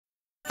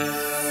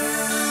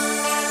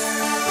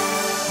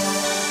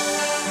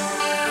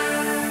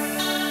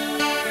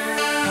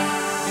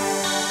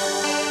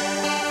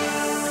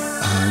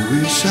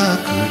wish I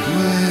could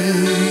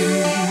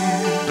wave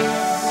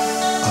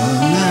a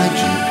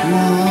magic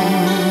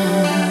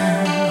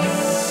wand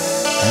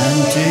and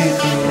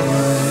take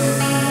away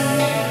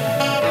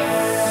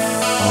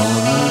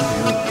all of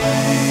your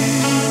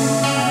pain.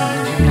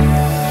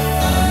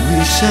 I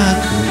wish I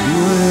could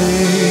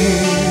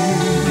wave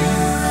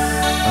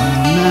a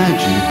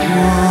magic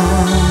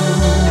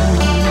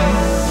wand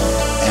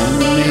and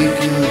make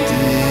your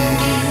day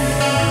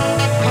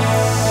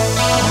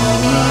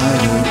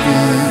alright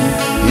again.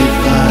 If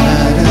I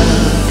had a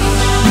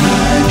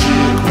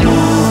magic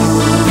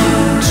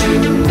wand to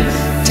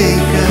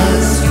take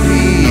us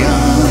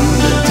beyond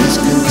the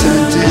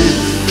discontented,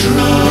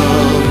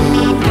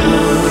 troubled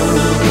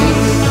world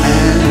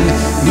and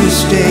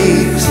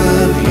mistakes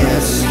of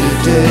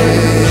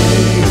yesterday,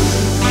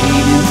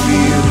 pain and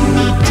fear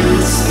would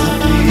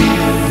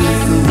disappear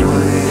with the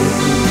wave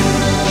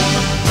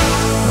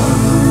of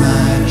a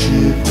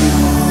magic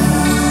wand.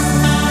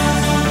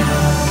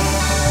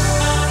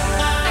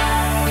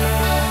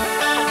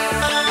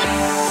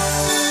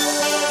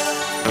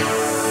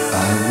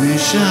 I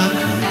wish I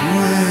could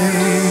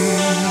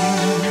wave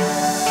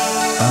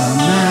a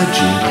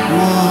magic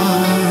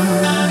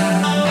wand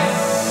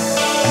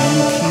and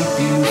keep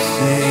you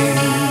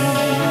safe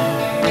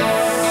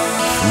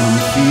from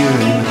fear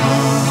and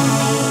harm.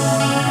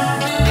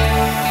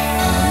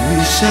 I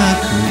wish I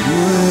could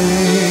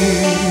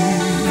wave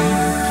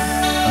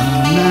a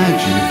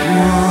magic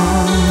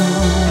wand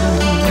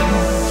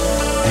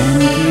and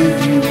give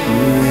you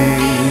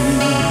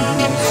grace,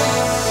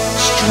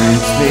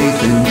 strength, faith,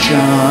 and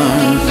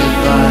charms. If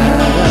I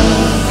had a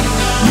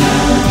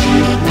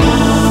magic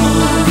wand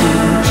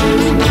to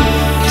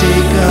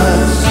take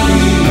us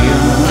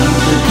beyond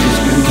the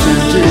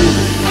discontented,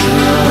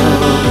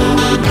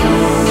 troubled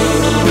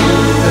world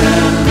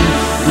and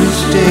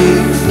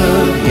mistakes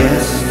of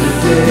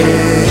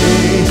yesterday,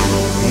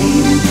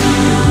 pain and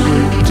fear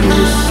would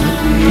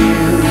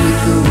disappear with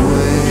the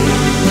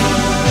wave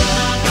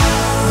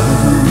of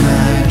a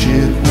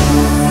magic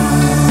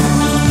wand.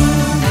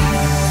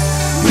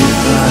 If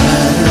I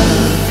had a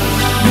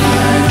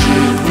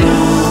magic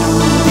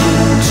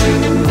wand to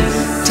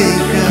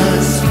take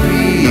us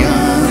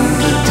beyond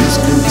the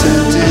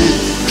discontented,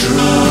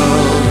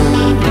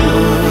 troubled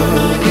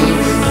world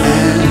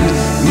and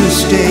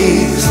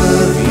mistakes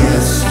of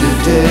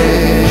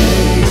yesterday,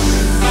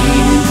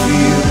 pain and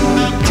fear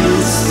would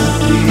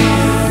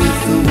disappear with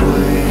the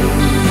wave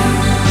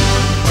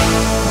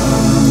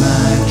of a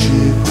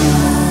magic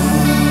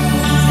wand.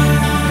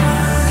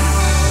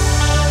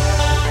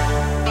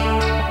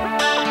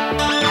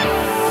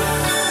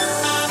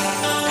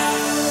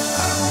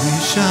 I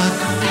wish I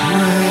could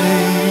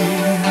wave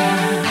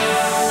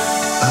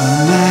a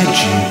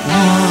magic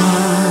wand